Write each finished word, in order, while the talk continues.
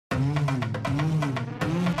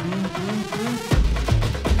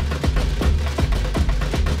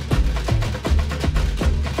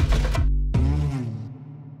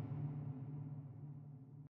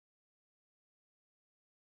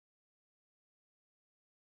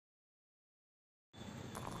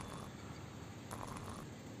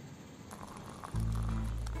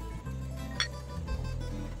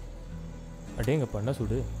அடேங்கப்பா என்ன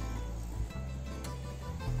சுடு.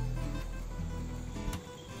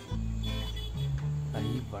 ஐ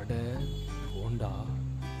வடை போண்டா.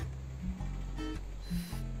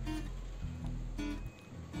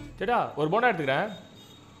 சேடா ஒரு போண்டா எடுத்துக்கிறேன்.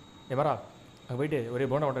 ஏ வரா அங்கே போயிட்டு ஒரே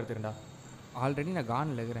போண்டா மட்டும் எடுத்துக்கிறேன்டா. ஆல்ரெடி நான்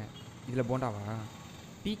கானில் இருக்கிறேன். இதில் போண்டாவா?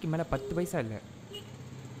 டீக்கு மேலே 10 பைசா இல்லை.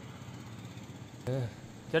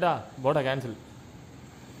 சேடா போண்டா கேன்சல்.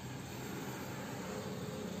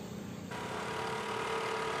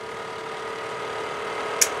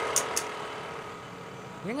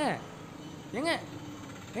 ஏங்க ஏங்க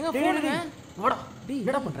ஏங்க போனுங்க. வாடா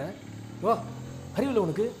என்னடா பண்ணுற? வா அறிவில்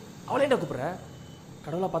உனக்கு அவளே என்ன கூப்பிட்ற?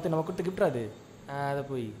 கடவுளாக பார்த்து நம்ம கொடுத்து கிஃப்டாது அதை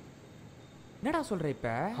போய் என்னடா சொல்கிற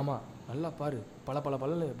இப்போ? ஆமாம் நல்லா பாரு, பல பல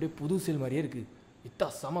பலன்னு அப்படியே புது சேல் மாதிரியே இருக்குது. இத்தா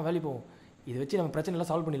செம வேலை போகும். இதை வச்சு நம்ம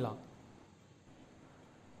பிரச்சனைலாம் சால்வ் பண்ணிடலாம்.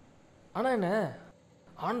 ஆனால் என்ன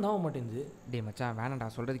ஆன் தான் மாட்டேங்குது. டே மச்சான் வேணாண்டா,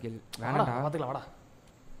 சொல்கிறது கேளு. வேணாண்டா பார்த்துக்கலாம் வாடா.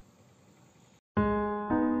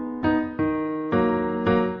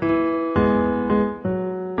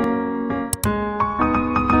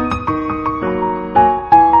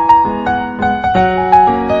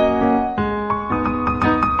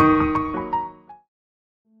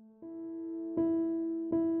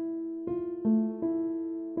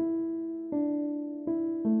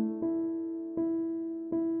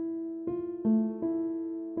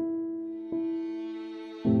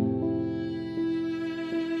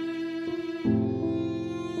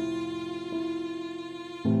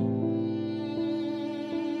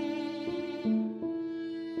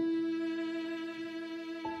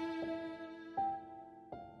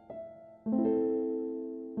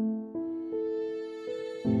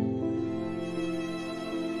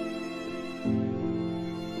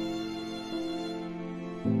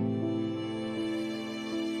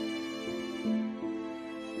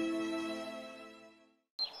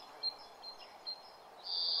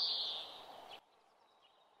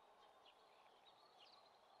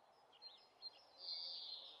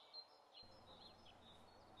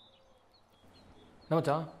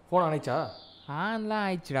 என்னச்சா ஃபோன் ஆனிச்சா? ஆன்லாம்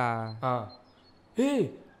ஆயிடுச்சுடா. ஏய்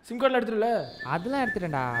சிம் கார்டில் எடுத்துடல? அதெல்லாம்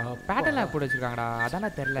எடுத்துட்டேன்டா. பேட்டர்லாம் போட்டு வச்சுருக்காங்கடா. அதானே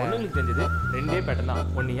தெரில. ஒன்றுங்களுக்கு தெரிஞ்சது 2 பேட்டர்ன்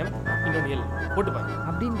தான். 1M இன்னொன்று L போட்டு பாரு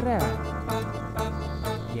அப்படின்ற.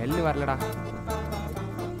 எல் வரலடா.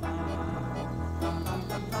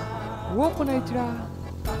 ஓப்பன் ஆயிடுச்சுடா.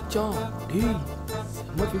 மச்சான் டேய்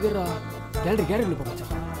செம்ம ஃபிகரா. கேலரியில் போ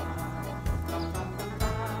மச்சான்.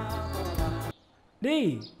 டேய்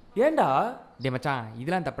ஏண்டா? டே மச்சான்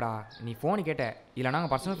இதெல்லாம் தப்புடா. நீ ஃபோனு கேட்ட. இல்லை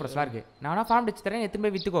நாங்கள் பர்சனல் ப்ரெஸ்லாம் இருக்குது. நான் வேணா ஃபார்ம் அடிச்சு தரேன், எத்தனை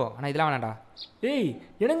போய் விற்றுக்கோ. ஆனால் இதெல்லாம் வேணாண்டா. டேய்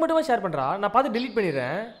எனக்கு மட்டுமா ஷேர் பண்ணுறா? நான் பார்த்து டெலீட்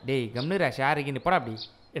பண்ணிடுறேன். டேய் கம்னுரா ஷேருக்கு நிப்படா. அப்படி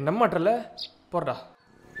என் நம்ப மாட்டல போடுறா.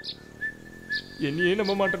 என்னையே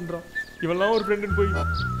நம்ப மாட்டேன்றான். இவெல்லாம் ஒரு ஃப்ரெண்டுன்னு போய்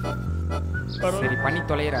சரி பண்ணி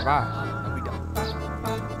தொலைகிறவா. நம்பிட்டா.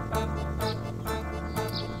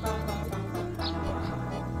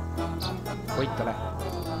 போய் தொலை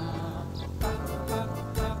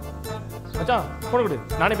மச்சான். போன கொடு,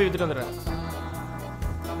 நானே போய் வித்துட்டு வந்துடுறேன்.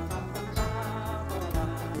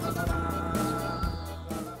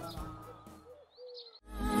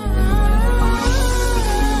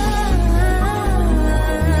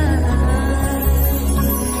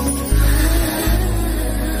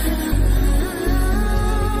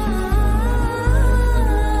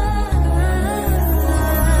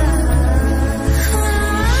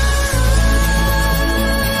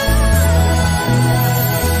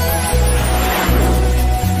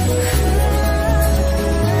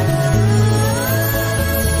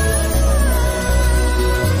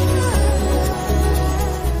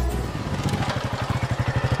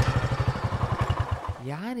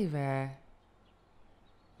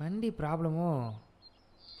 வண்டி ப்ராப்ளமோ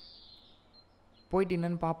போயிட்டு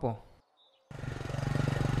என்னன்னு பார்ப்போம்.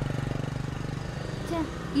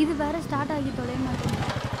 இது வேற ஸ்டார்ட் ஆகி தொலைய மாட்டேங்குது.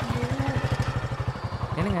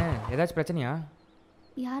 என்னங்க ஏதாச்சும் பிரச்சனையா?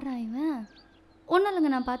 யாரா இவன்? ஒன்றும்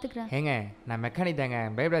இல்லைங்க, நான் பார்த்துக்கிறேன். ஏங்க நான் மெக்கானிக் தாங்க,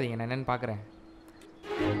 பயப்படாதீங்க, நான் என்னன்னு பார்க்குறேன்.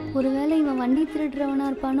 ஒருவேளை இவன் வண்டி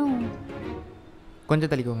திருடுறவனா இருப்பானோ?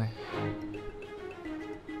 கொஞ்சம் தள்ளிக்கோங்க.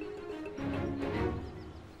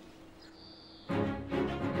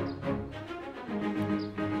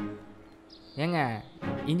 ஏங்க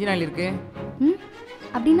இன்ஜின் ஆயில் இருக்கு?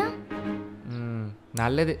 அப்படின்னா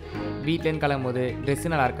நல்லது. வீட்டிலேருந்து கிளம்பும்போது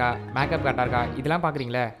ட்ரெஸ்ஸு நல்லா இருக்கா, மேக்கப் கரெக்டாக இருக்கா, இதெல்லாம்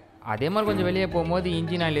பார்க்குறீங்களே. அதே மாதிரி கொஞ்சம் வெளியே போகும்போது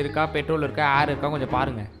இன்ஜின் ஆயில் இருக்கா, பெட்ரோல் இருக்கா, ஏர் இருக்கா கொஞ்சம்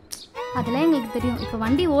பாருங்கள். அதெல்லாம் எங்களுக்கு தெரியும். இப்போ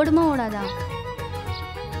வண்டி ஓடுமா ஓடாதா?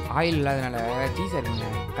 ஆயில் இல்லாதனால சீஸாக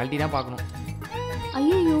இருக்குங்க, கழட்டி தான் பார்க்கணும்.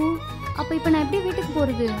 ஐயோ, அப்போ இப்போ நான் எப்படி வீட்டுக்கு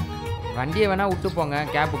போகிறது? வண்டியை வேணால் விட்டு போங்க,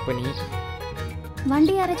 கேப் புக் பண்ணி.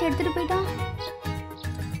 வண்டி யாராச்சும் எடுத்துகிட்டு போயிட்டான்?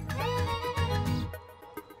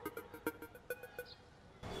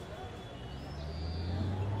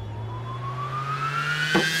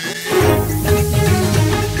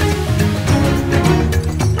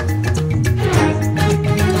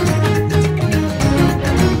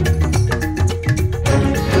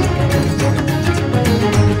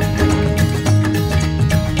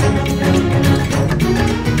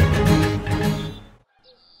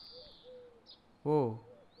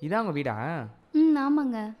 இதான் உங்கள் வீடா? ம்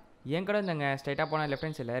ஆமாங்க. என் கடை இருந்தாங்க ஸ்ட்ரைட்டாக போனால் லெஃப்ட்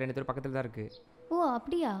ஹேண்ட் சைடில் 2 பேர் பக்கத்தில் தான் இருக்குது. ஓ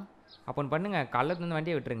அப்படியா? அப்போ ஒன்று பண்ணுங்கள், காலைல வந்து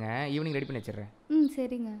வண்டியை விட்டுருங்க, ஈவினிங் ரெடி பண்ணி வச்சிடுறேன். ம்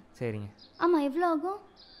சரிங்க. சரிங்க. ஆமாம் எவ்வளோ ஆகும்?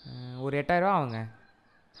 ஒரு 8000 ஆகுங்க.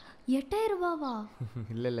 8000 ரூபாவா?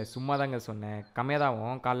 இல்லை சும்மா தாங்க சொன்னேன், கம்மியாக தான்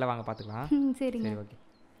ஆகும், காலைல வாங்க பார்த்துக்கலாம். ம் சரிங்க. சரி ஓகே.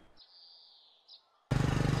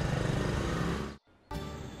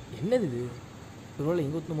 என்னது இது? ஒருவேளை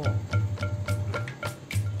இங்கே ஊற்றணுமோ?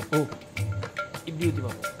 ஓ இப்படி ஊற்றி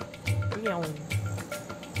பார்ப்போம். இங்கே அவன்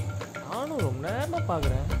நானும் ரொம்ப நேரமாக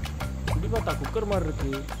பார்க்குறேன். இப்படி பார்த்தா குக்கர் மாதிரி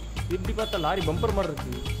இருக்குது, இப்படி பார்த்தா லாரி பம்பர் மாதிரி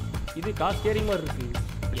இருக்குது, இது கார் ஸ்டியரிங் மாதிரி இருக்குது.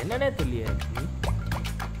 என்னன்னே தெரியலையே.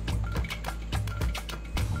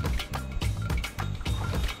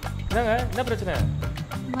 என்னங்க என்ன பிரச்சனை?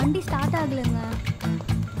 வண்டி ஸ்டார்ட் ஆகலைங்க.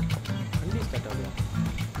 வண்டி ஸ்டார்ட் ஆகுதா?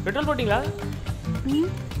 பெட்ரோல் போட்டிங்களா?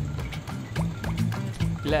 ம்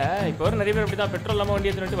இல்லை இப்போ வர நிறைய பேர் அப்படி தான் பெட்ரோல் இல்லாமல் வண்டி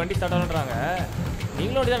எடுத்துட்டு வண்டி ஸ்டார்ட் ஆகணுன்றாங்க.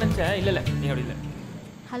 நீங்களும் அப்படி தான் நினச்சேன். இல்லை நீங்கள் அப்படி இல்லை.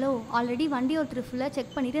 ஹலோ, ஆல்ரெடி வண்டி ஒருத்தர் ஃபுல்லாக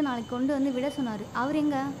செக் பண்ணிவிட்டு நாளைக்கு கொண்டு வந்து விட சொன்னார். அவர்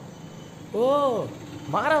எங்க? ஓ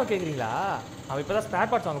மாறாவை கேட்குறீங்களா? அவன் இப்போ தான்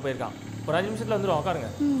ஸ்பேர் பார்ட்ஸ் வாங்க போயிருக்கான். ஒரு 5 நிமிஷத்தில் வந்துடும், உட்காருங்க.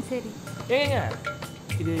 ம் சரி. ஏங்க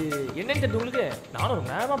இது என்னன்னு தெரியுது உங்களுக்கு? நானும் ஒரு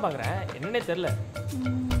நேரமாக பார்க்குறேன், என்னன்னே தெரில.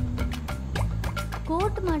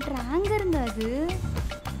 கோட் மாட்டுற ஆங்கருங்க அது.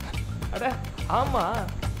 அட ஆமாம்,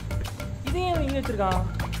 இதே அவன் இங்கே வச்சுருக்கான்.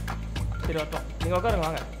 சரி வரட்டும், நீங்கள் உட்காருங்க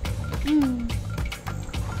வாங்க. ம்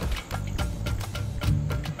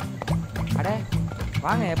அட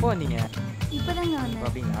வாங்க, எப்போ வந்தீங்க? இப்போ தாங்க வந்தேன்.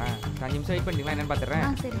 அப்படிங்களா? 5 நிமிஷம் வெயிட் பண்ணிட்டீங்களா என்னன்னு பார்த்துறேன்.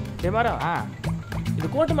 ஆ சரி. டே மாறா, ஆ இது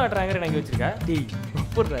கோட்டு மாட்டுறாங்க நான் இங்கே வச்சுருக்கேன். டீ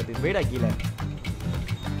போடுறாது வேடா கீழே.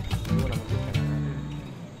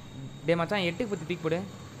 டே மச்சான் 8க்கு 10 தூக்கி போடு.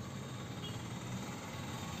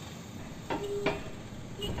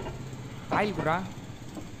 ஆயில் குடுறா.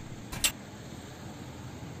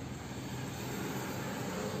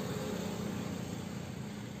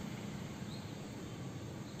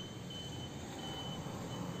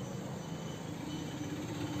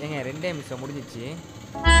 ஏங்க 2 நிமிஷம் முடிஞ்சிச்சு.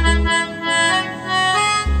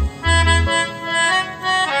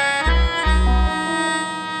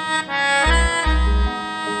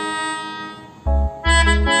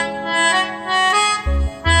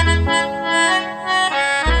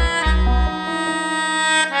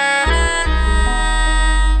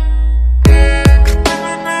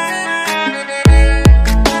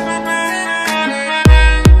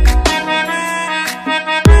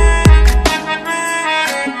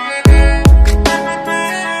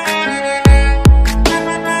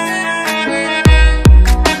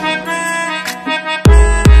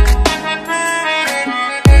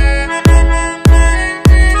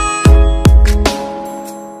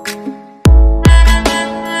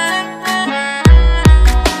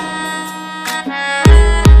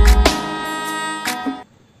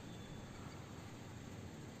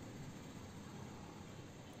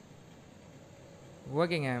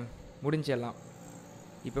 ஓகேங்க, முடிஞ்சு எல்லாம்.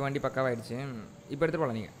 இப்போ வண்டி பக்காவாயிடுச்சு. இப்போ எடுத்துகிட்டு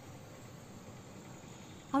போகலாம் நீங்கள்.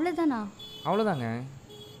 அவ்வளோதானா? அவ்வளோதாங்க.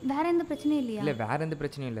 வேற எந்த பிரச்சனையும் இல்லையா? இல்லை வேறு எந்த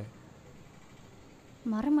பிரச்சனையும் இல்லை.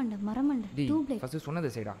 மரமண்டை டி டூப்ளே. ஃபஸ்ட்டு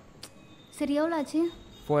சொன்னது சைடா. சரி எவ்வளோ ஆச்சு?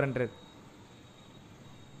 400.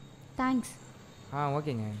 தேங்க்ஸ்.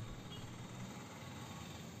 ஓகேங்க.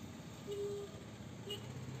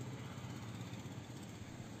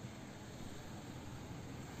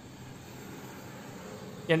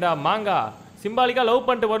 ஏண்டா மாங்கா, சிம்பாலிக்காக லவ்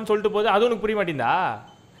பண்ணிட்டு போறேன்னு சொல்லிட்டு போது அது உனக்கு புரிய மாட்டேங்குதா?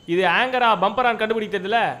 இது ஆங்கரா பம்பரான்னு கண்டுபிடிக்க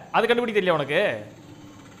தெரியல, அது கண்டுபிடிக்க தெரியல உனக்கு?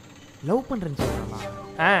 லவ் பண்ணுறேன்னு சொல்கிறாங்களா?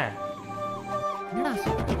 என்னடா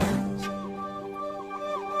சொல்கிறேன்?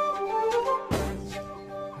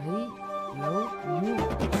 ஐ லவ் யூ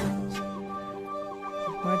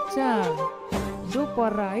மச்சான். இதோ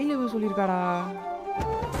பாடுற ஐ லவ் யூ சொல்லியிருக்காடா.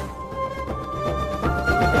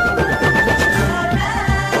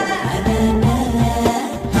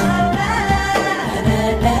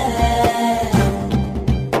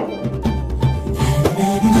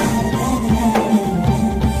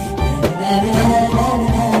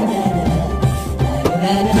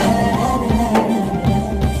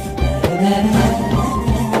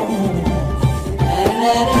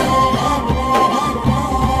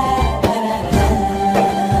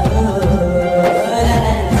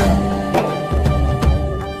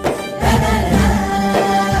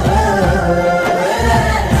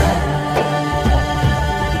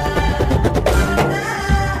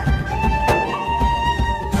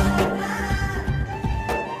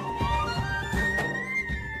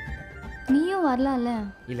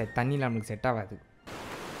 இல்லை தண்ணியில் நம்மளுக்கு செட் ஆகாது.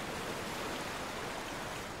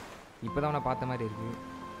 இப்போ தான் அவனை பார்த்த மாதிரி இருக்குது.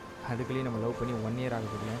 அதுக்குள்ளேயே நம்ம லவ் பண்ணி 1 இயர்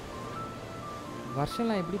ஆகுதுல்ல.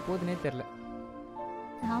 வருஷம்லாம் எப்படி போகுதுன்னே தெரில.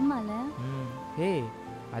 ஆமால. ஏய்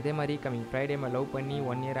அதே மாதிரி கம்மிங் ஃப்ரைடே லவ் பண்ணி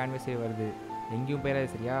 1 இயர் ஆனிவர்சரி வருது. எங்கேயும் பேராது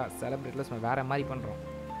சரியா? செலிப்ரேட்டில் சும்மா வேறு மாதிரி பண்ணுறோம்.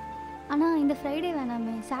 ஆனால் இந்த ஃப்ரைடே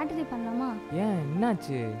வேணாமே, சாட்டர்டே பண்ணலாமா? ஏன்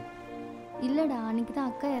என்னாச்சு? இல்லைடா, அன்றைக்கி தான்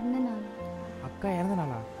அக்கா இறந்த நாள். அக்கா இறந்த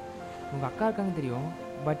நாளா? உங்கள் அக்கா இருக்காங்க தெரியும்,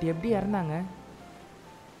 பட் எப்படி இறந்தாங்க?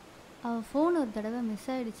 அவள் ஃபோன் ஒரு தடவை மிஸ்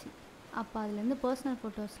ஆகிடுச்சு. அப்போ அதுலேருந்து பர்சனல்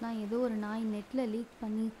ஃபோட்டோஸ்லாம் ஏதோ ஒரு நாய் நெட்டில் லீக்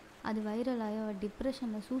பண்ணி அது வைரல் ஆகி அவள்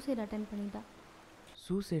டிப்ரெஷனில் சூசைட் அட்டென்ட் பண்ணிட்டா.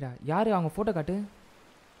 சூசைடா? யார்? அவங்க ஃபோட்டோ காட்டு.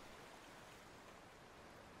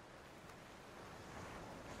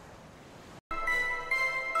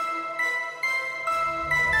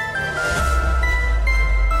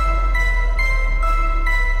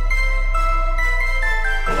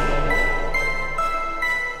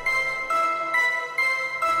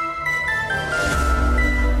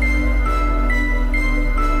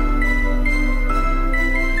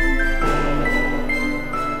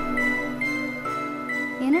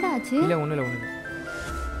 இல்லை ஒன்றும் இல்லை.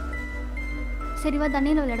 சரி வா,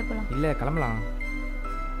 தண்ணியில் விளையாட போகலாம். இல்லை கிளம்பலாம்.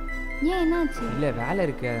 ஏன் என்னாச்சு? இல்லை வேலை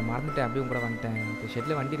இருக்குது, அதை மறந்துட்டேன், அப்படியே கூட வந்துட்டேன். இப்போ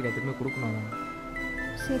ஷெட்டில் வண்டி இருக்கா, திரும்பி கொடுக்கணும்.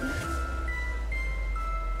 சரி.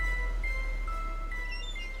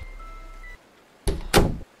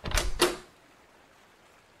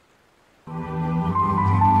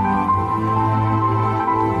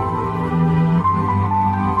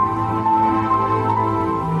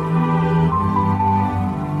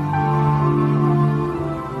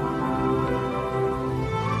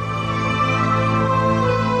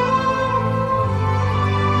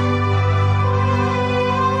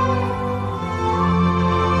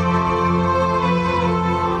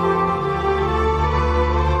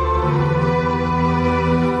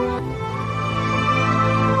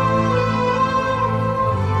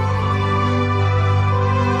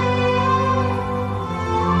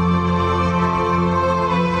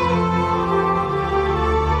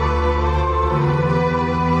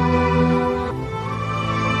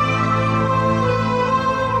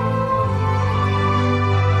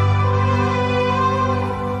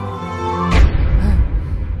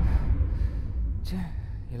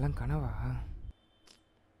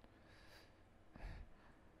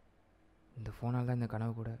 இந்த ஃபோனால் தான் இந்த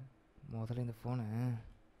கனவு கூட. முதல்ல இந்த ஃபோனை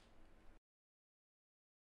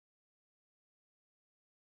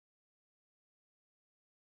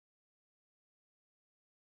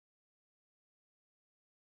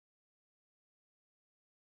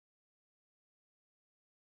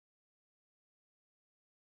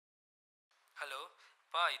ஹலோ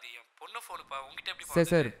பா, இது என் பொண்ணு ஃபோனுப்பா. உங்ககிட்ட எப்படி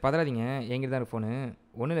சார் சார் பதறாதீங்க, எங்கிட்ட தான் ஃபோனு.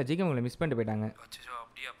 ஒன்றும் இல்லை, ஜிகே உங்களை மிஸ் பண்ணிட்டு போயிட்டாங்க. அச்சோ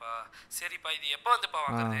அப்படியாப்பா? சரிப்பா, இது எப்போ வந்துப்பா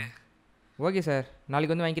வாங்குறது? ஓகே சார்,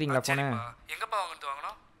 நாளைக்கு வந்து வாங்கிக்கிறீங்களா ஃபோனை? எங்கப்பா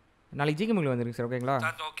வாங்கணும்? நாளைக்கு ஜிகே உங்களுக்கு வந்துருக்கு சார், ஓகேங்களா?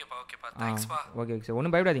 ஓகேப்பா தேங்க்ஸ்ப்பா. ஓகே சார்,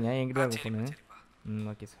 ஒன்றும் பயப்படாதீங்க, எங்கிட்ட தான் ஃபோனு.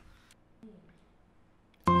 Okay sir.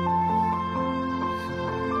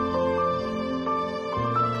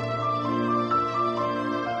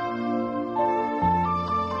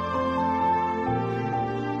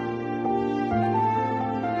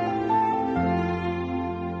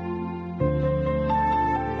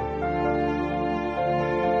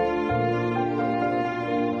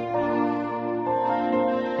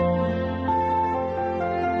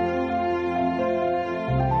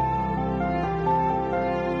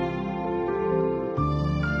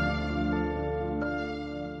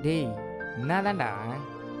 டேய் என்னதான்டா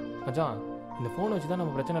மச்சான், இந்த ஃபோனை வச்சு தான்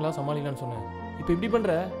நம்ம பிரச்சனை எல்லாம் சமாளிக்கலாம்னு சொன்னேன். இப்போ இப்படி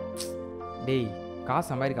பண்ணுற? டேய், காசு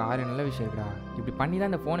சம்பாதிக்க 6 நல்ல விஷயம் இருக்குடா. இப்படி பண்ணி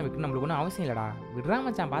தான் இந்த ஃபோனை விற்கணும் நம்மளுக்கு ஒன்றும் அவசியம் இல்லைடா. விட்றா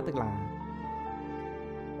மச்சான், பார்த்துக்கலாம்.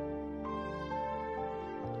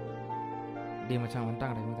 டேய் மச்சான்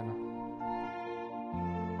வந்துட்டாங்கடா, இவங்க தானே.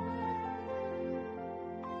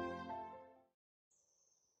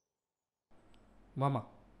 மாமா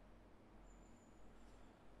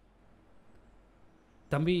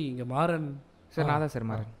தம்பி, இங்கே மாறன் சார். நான் தான் சார்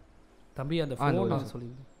மாறன். தம்பி அந்த ஃபோன் சொல்லி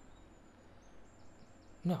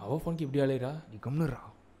என்ன அவள் ஃபோனுக்கு இப்படி அலையிறா? நீ கம்னுறா.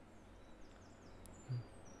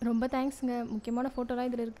 ரொம்ப தேங்க்ஸுங்க, முக்கியமான ஃபோட்டோலாம்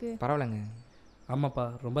இதில் இருக்குது. பரவாயில்லைங்க. ஆமாப்பா,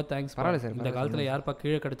 ரொம்ப தேங்க்ஸ். பரவாயில்ல சார். இந்த காலத்தில் யார்ப்பா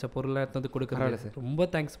கீழே கிடைச்ச பொருளை எடுத்து வந்து கொடுக்குறாங்க சார். ரொம்ப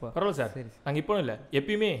தேங்க்ஸ்ப்பா. பரவாயில்ல சார். சரி, நாங்கள் இப்போ இல்லை,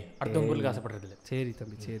 எப்பயுமே அடுத்தவங்க பொருளுக்கு ஆசைப்படுறது இல்லை. சரி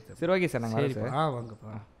தம்பி, சரி தம்பி. சரி ஓகே சார், நாங்கள் சரிப்பா.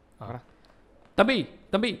 வாங்கப்பா. தம்பி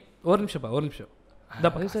தம்பி ஒரு நிமிஷம்.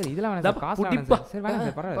 சார் இதெல்லாம் வேணாம் சார், காசு வேணாம் சார். சரி வேணாம்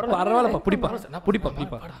சார், பரவாயில்ல. பரவாயில்லப்பா, புடிப்பா.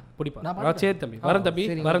 சரி தம்பி, வரேன் தம்பி.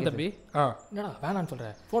 என்னடா வேணான்னு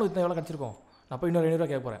சொல்கிறேன்? ஃபோன் விற்று எவ்வளோ கிடச்சிருக்கோம்? நான் போய் இன்னொரு 500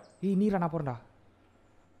 கேட்க போகிறேன். நீரா நான் போகிறேன்டா.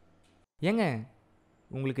 ஏங்க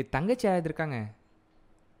உங்களுக்கு தங்கச்சி யாராவது இருக்காங்க?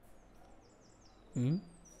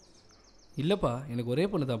 இல்லைப்பா, எனக்கு ஒரே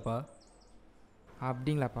பொண்ணு தான்ப்பா.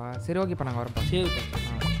 அப்படிங்களாப்பா? சரி ஓகேப்பா, நாங்கள் வரோம்ப்பா. சரிப்பா.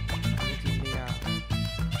 இல்லையா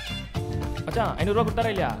மச்சான் 500 ரூபா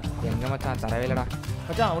கொடுத்தாரா இல்லையா? எங்கே மச்சான், தரவே இல்லைடா.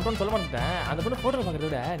 மச்சான் ஒன்று சொல்ல மாட்டேன், அந்த பொண்ணு ஃபோட்டோவில் பார்க்குறத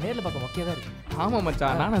விட நேரில் பார்க்க மொக்கையாக தான் இருக்குது. ஆமாம்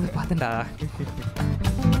மச்சான், நான் அதை பார்த்தேன்டா.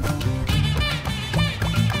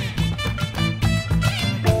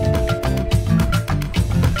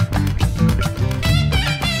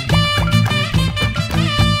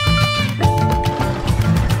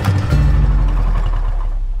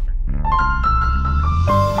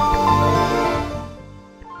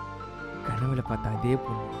 கனவுல பார்த்தா அதே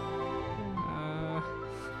பொண்ணு.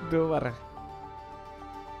 இதோ வரேன்.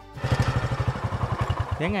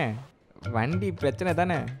 ஏங்க வண்டி பிரச்சனை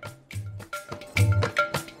தானே?